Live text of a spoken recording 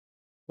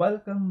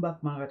Welcome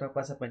back mga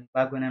katropa sa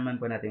panibago naman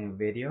po nating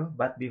video.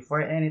 But before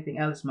anything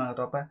else mga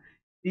katropa,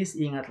 please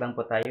ingat lang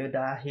po tayo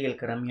dahil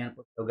karamihan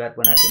po lugar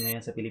po natin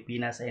ngayon sa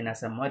Pilipinas ay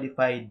nasa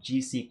modified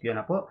GCQ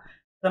na po.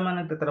 Sa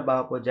mga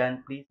nagtatrabaho po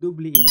dyan, please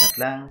doubly ingat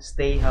lang,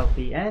 stay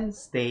healthy and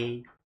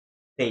stay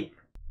safe.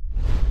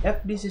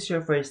 If this is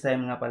your first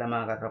time nga pala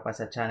mga katropa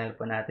sa channel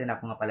po natin,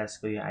 ako nga pala si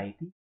Kuya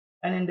IT.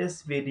 And in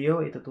this video,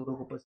 ituturo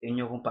ko po sa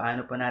inyo kung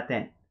paano po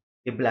natin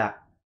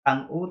i-block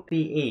ang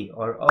OTA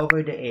or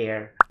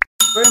over-the-air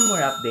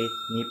firmware update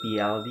ni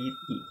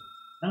PLDT.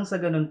 Nang sa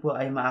ganun po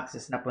ay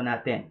ma-access na po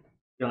natin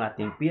yung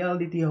ating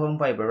PLDT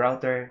Home Fibr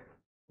router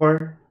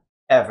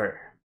forever.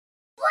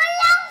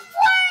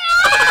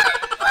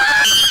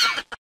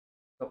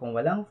 So kung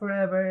walang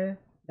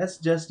forever, let's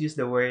just use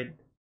the word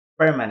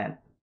permanent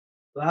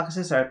to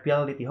access our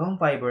PLDT Home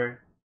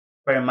Fibr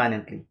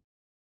permanently.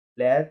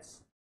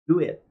 Let's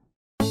do it!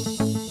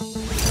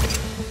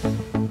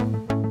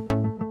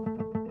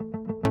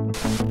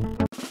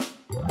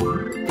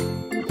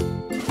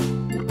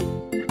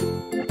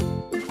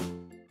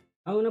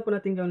 Ang una po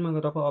natin gawin mga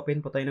katropa,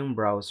 open po tayo ng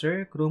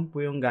browser. Chrome po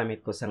yung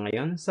gamit ko sa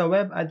ngayon. Sa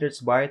web address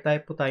bar,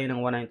 type po tayo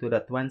ng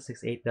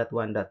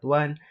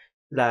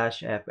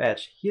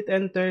 192.168.1.1/fh. Hit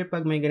enter.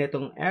 Pag may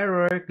ganitong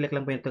error, click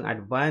lang po itong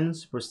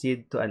advance,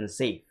 proceed to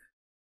unsafe.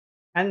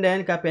 And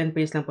then, copy and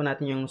paste lang po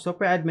natin yung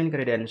Superadmin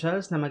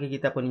credentials na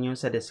makikita po ninyo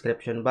sa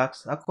description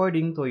box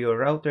according to your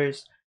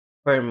router's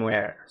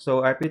firmware. So,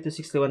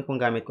 RP261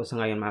 pong gamit ko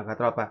sa ngayon mga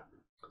katropa.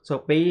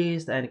 So,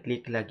 paste and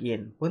click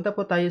login. Punta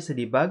po tayo sa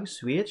debug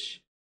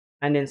switch.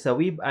 And then sa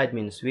web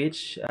admin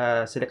switch,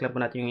 select lang po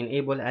natin yung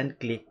enable and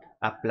click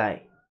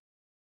apply.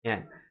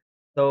 Yan.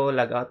 So,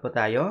 log out po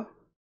tayo.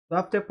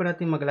 So, after po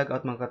natin mag-log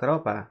out mga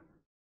katropa,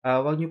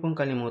 huwag nyo pong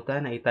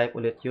kalimutan na i-type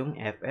ulit yung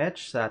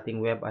FH sa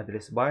ating web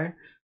address bar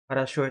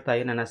para sure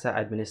tayo na nasa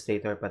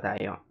administrator pa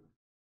tayo.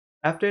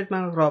 After it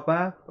mga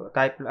katropa,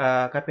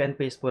 copy and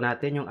paste po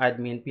natin yung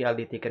admin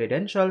PLDT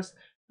credentials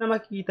na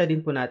makikita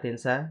din po natin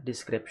sa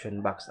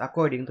description box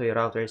according to your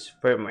router's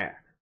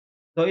firmware.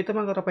 So, ito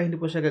mga katropa, hindi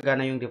po siya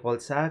gagana yung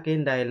default sa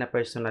akin dahil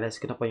na-personalize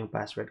ko na po yung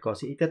password ko.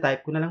 So,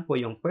 ita-type ko na lang po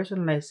yung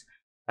personalized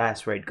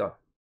password ko.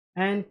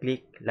 And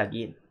click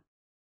login.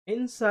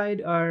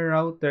 Inside our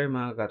router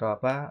mga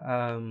katropa,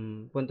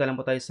 punta lang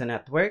po tayo sa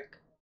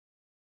network.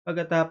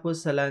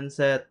 Pagkatapos sa LAN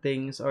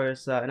settings or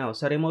sa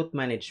remote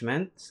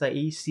management, sa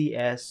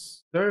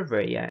ECS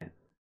server yan.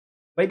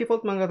 By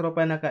default mga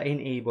katropa,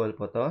 naka-enable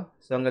po to.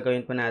 So, ang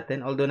gagawin po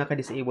natin, although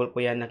naka-disable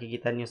po yan,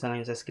 nakikita nyo sa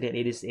ngayon sa screen,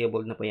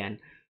 i-disable na po yan.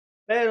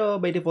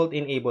 Pero by default,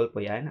 enable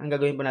po yan. Ang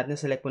gagawin po natin,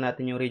 select po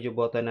natin yung radio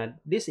button na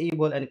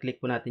disable and click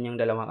po natin yung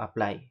dalawang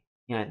apply.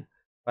 Yan.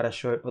 Para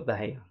sure po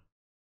tayo.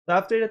 So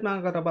after that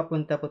mga katropa,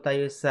 punta po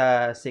tayo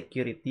sa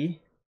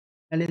security.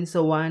 And then sa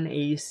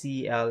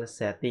 1ACL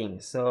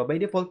settings. So by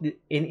default,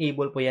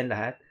 enable po yan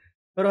lahat.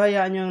 Pero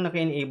hayaan nyo yung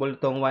naka-enable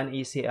itong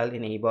 1ACL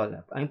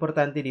enable. Ang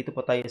importante dito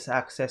po tayo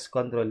sa access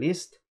control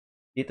list.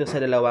 Dito sa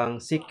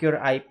dalawang secure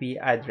IP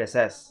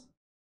addresses.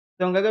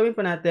 So, ang gagawin po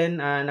natin,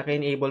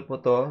 naka-enable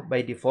po to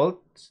by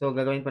default. So, ang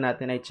gagawin po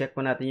natin ay check po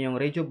natin yung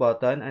radio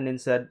button and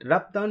then sa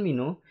drop-down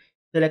menu,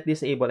 select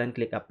disable and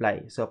click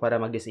apply. So, para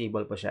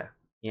mag-disable po siya.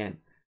 Yan.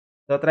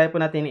 So, try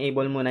po natin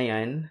enable muna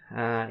yan.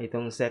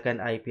 Itong second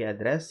IP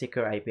address,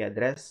 secure IP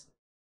address.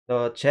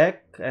 So,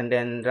 check and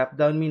then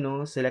drop-down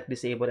menu, select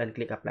disable and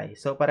click apply.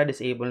 So, para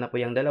disable na po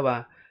yung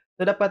dalawa.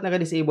 So, dapat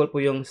naka-disable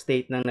po yung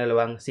state ng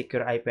dalawang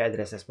secure IP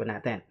addresses po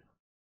natin.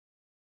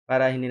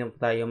 Para hindi na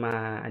po tayo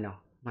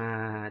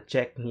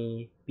ma-check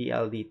ni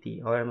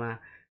PLDT or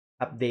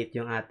ma-update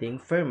yung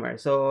ating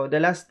firmware. So, the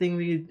last thing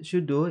we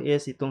should do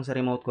is itong sa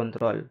remote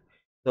control.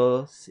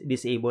 So,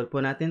 disable po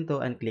natin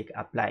to and click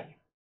apply.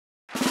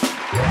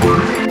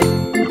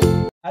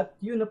 At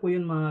yun na po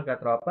yun mga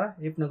katropa.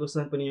 If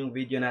nagustuhan po niyo yung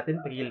video natin,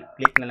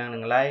 click na lang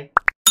ng like,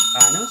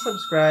 ng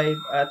subscribe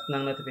at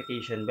ng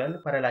notification bell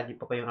para lagi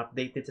po kayong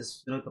updated sa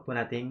susunod pa po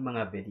nating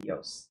mga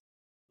videos.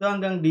 So,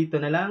 hanggang dito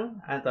na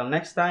lang. Until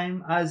next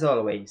time, as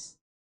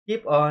always,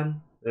 keep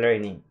on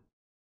learning.